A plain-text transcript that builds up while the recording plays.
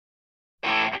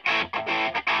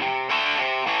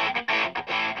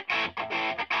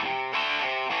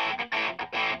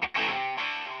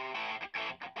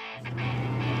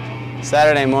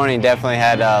Saturday morning definitely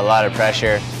had a lot of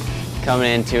pressure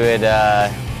coming into it.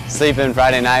 Sleeping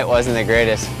Friday night wasn't the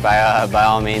greatest by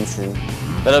all means, and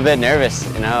a little bit nervous,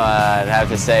 you know, I'd have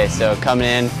to say. So coming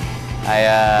in,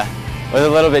 I was a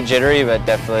little bit jittery, but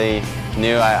definitely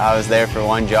knew I was there for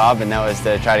one job, and that was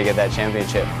to try to get that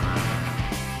championship.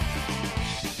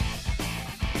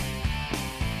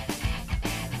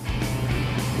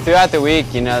 Throughout the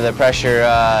week, you know, the pressure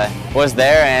was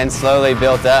there and slowly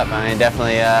built up. I mean,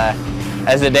 definitely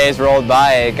as the days rolled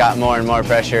by, it got more and more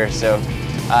pressure. So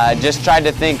just tried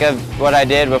to think of what I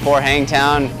did before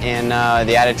Hangtown and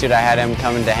the attitude I had him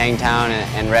coming to Hangtown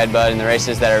and Redbud and the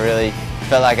races that I really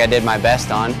felt like I did my best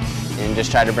on, and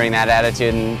just tried to bring that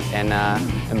attitude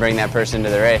and bring that person to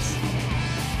the race.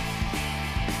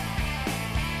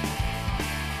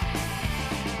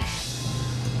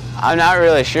 I'm not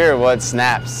really sure what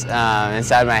snaps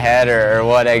inside my head or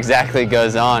what exactly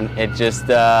goes on. It just,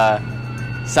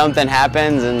 something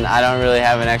happens and I don't really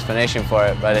have an explanation for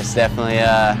it, but it's definitely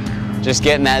just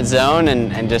getting that zone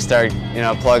and just start, you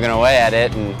know, plugging away at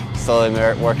it and slowly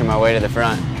working my way to the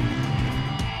front.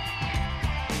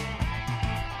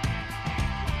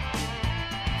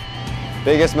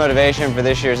 Biggest motivation for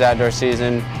this year's outdoor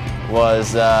season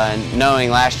was knowing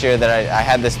last year that I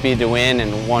had the speed to win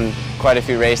and won quite a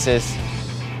few races,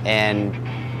 and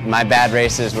my bad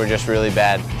races were just really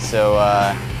bad. So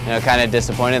you know, kind of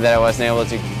disappointed that I wasn't able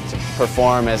to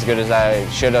perform as good as I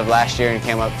should have last year and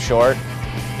came up short,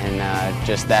 and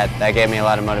just that gave me a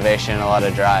lot of motivation and a lot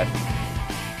of drive.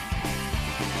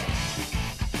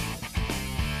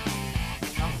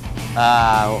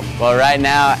 Well, right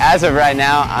now, as of right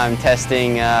now, I'm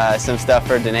testing some stuff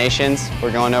for donations.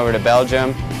 We're going over to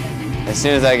Belgium. As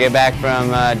soon as I get back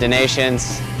from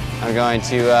donations, I'm going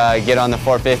to get on the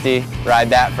 450, ride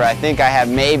that for, I think I have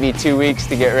maybe 2 weeks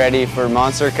to get ready for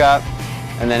Monster Cup,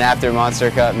 and then after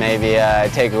Monster Cup, maybe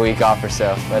take a week off or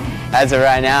so. But as of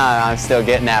right now, I'm still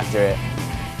getting after it.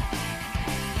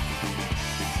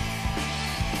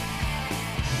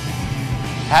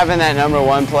 Having that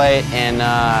 #1 plate and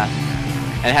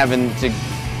having to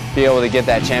be able to get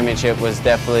that championship was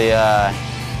definitely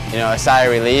you know, a sigh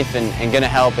of relief, and going to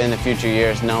help in the future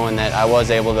years, knowing that I was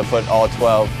able to put all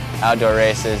 12 outdoor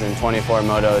races and 24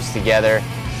 motos together,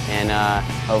 and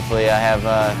hopefully I have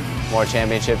more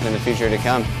championships in the future to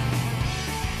come.